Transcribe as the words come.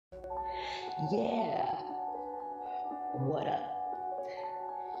Yeah, what up?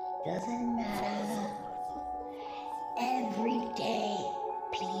 Doesn't matter. Every day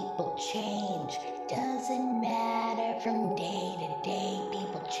people change. Doesn't matter from day to day.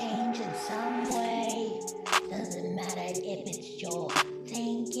 People change in some way. Doesn't matter if it's your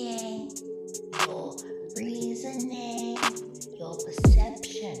thinking, your reasoning, your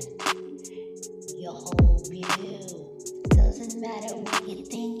perception, your whole view. Doesn't matter what you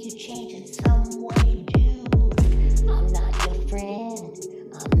think, you change in some way, dude. I'm not your friend,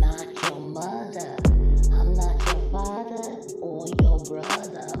 I'm not your mother, I'm not your father or your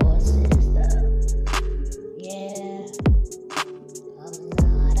brother or sister. Yeah, I'm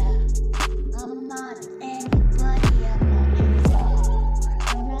not anybody, I'm not your father,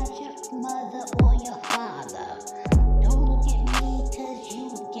 I'm not your mother or your father. Don't look at me 'cause you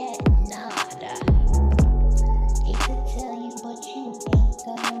get nada. Hate to tell you, but you ain't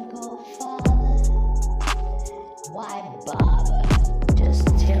gonna go farther. Why bother? Just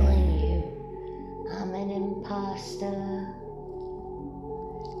telling you, I'm an imposter.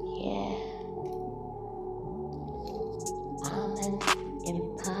 Yeah, I'm an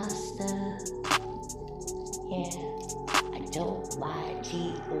imposter. Yeah, I don't lie,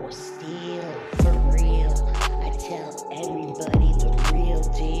 cheat, or steal. For real, I tell everybody the real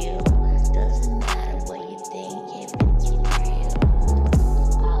deal.